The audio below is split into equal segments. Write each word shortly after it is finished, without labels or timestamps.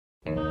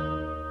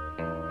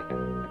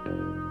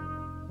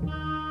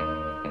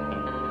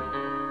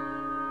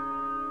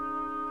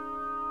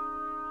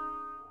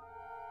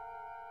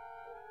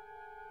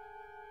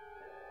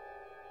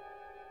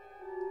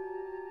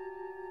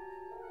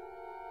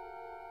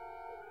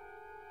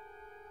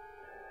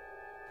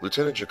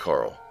Lieutenant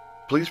Jacaro,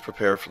 please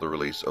prepare for the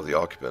release of the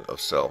occupant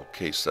of cell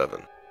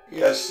K7.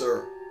 Yes,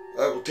 sir.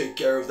 I will take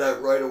care of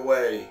that right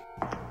away.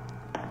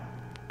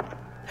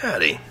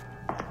 Harry,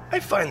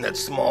 I find that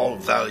small,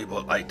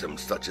 valuable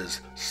items such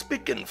as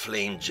spick and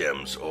flame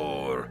gems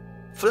or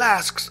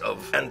flasks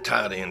of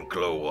Antarian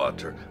glow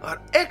water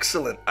are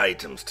excellent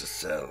items to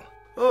sell.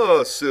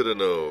 Ah,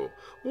 Cyrano,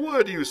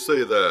 why do you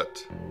say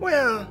that?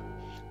 Well,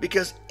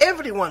 because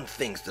everyone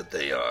thinks that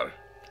they are.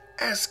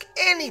 Ask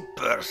any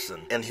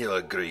person and he'll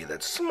agree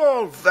that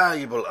small,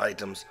 valuable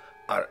items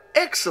are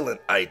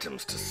excellent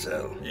items to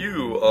sell.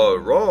 You are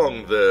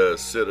wrong there,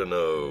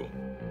 Cyrano.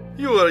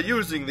 You are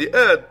using the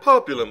ad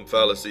populum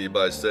fallacy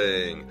by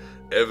saying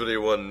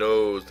everyone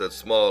knows that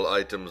small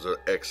items are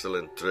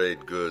excellent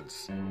trade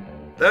goods.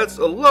 That's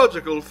a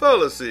logical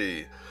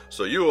fallacy,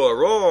 so you are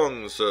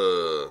wrong,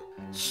 sir.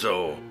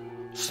 So,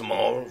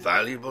 small,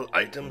 valuable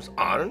items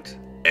aren't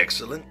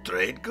excellent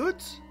trade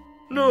goods?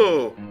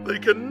 No, they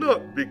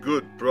cannot be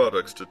good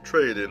products to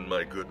trade in,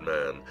 my good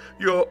man.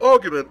 Your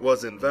argument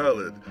was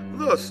invalid.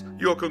 Thus,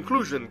 your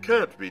conclusion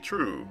can't be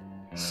true.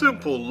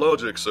 Simple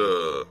logic,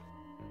 sir.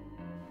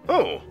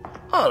 Oh,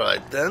 all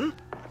right then.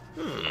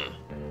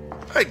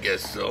 I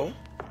guess so.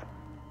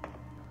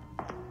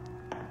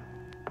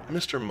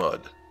 Mr.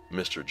 Mudd,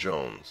 Mr.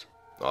 Jones,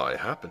 I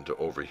happen to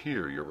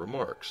overhear your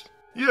remarks.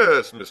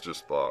 Yes, Mr.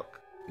 Spock.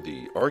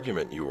 The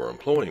argument you are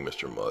employing,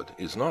 Mr. Mudd,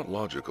 is not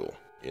logical.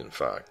 In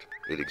fact,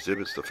 it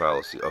exhibits the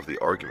fallacy of the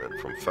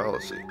argument from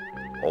fallacy,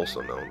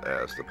 also known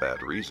as the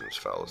bad reasons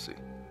fallacy.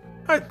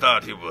 I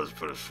thought he was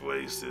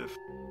persuasive.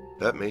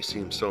 That may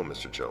seem so,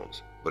 Mr.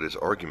 Jones, but his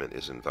argument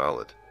is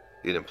invalid.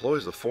 It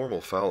employs the formal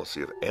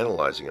fallacy of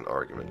analyzing an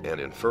argument and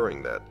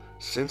inferring that,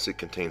 since it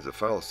contains a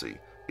fallacy,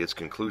 its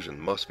conclusion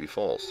must be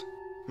false.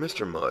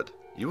 Mr. Mudd,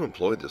 you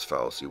employed this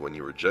fallacy when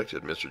you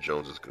rejected Mr.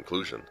 Jones's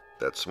conclusion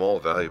that small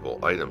valuable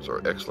items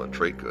are excellent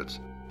trade goods,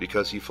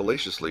 because he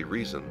fallaciously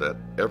reasoned that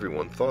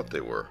everyone thought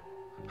they were.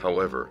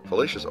 However,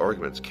 fallacious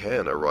arguments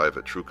can arrive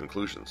at true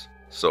conclusions,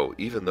 so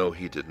even though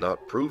he did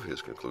not prove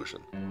his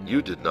conclusion,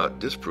 you did not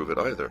disprove it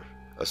either,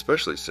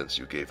 especially since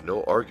you gave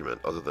no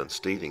argument other than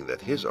stating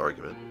that his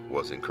argument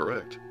was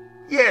incorrect.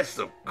 Yes,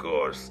 of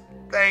course.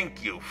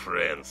 Thank you,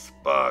 friend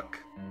Spock.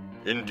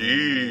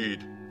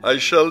 Indeed. I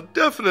shall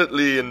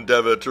definitely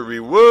endeavor to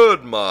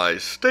reword my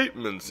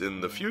statements in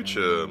the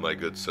future, my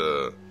good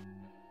sir.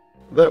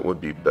 That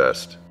would be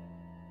best.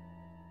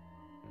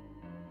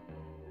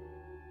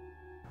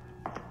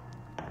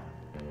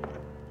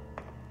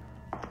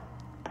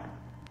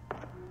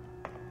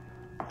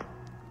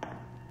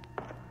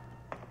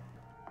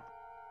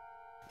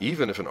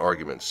 Even if an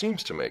argument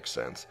seems to make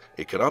sense,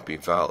 it cannot be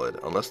valid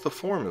unless the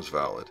form is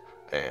valid,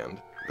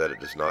 and that it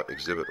does not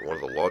exhibit one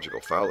of the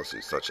logical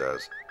fallacies such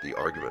as the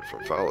argument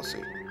from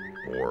fallacy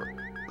or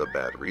the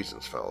bad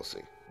reasons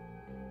fallacy.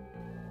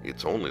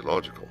 It's only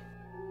logical.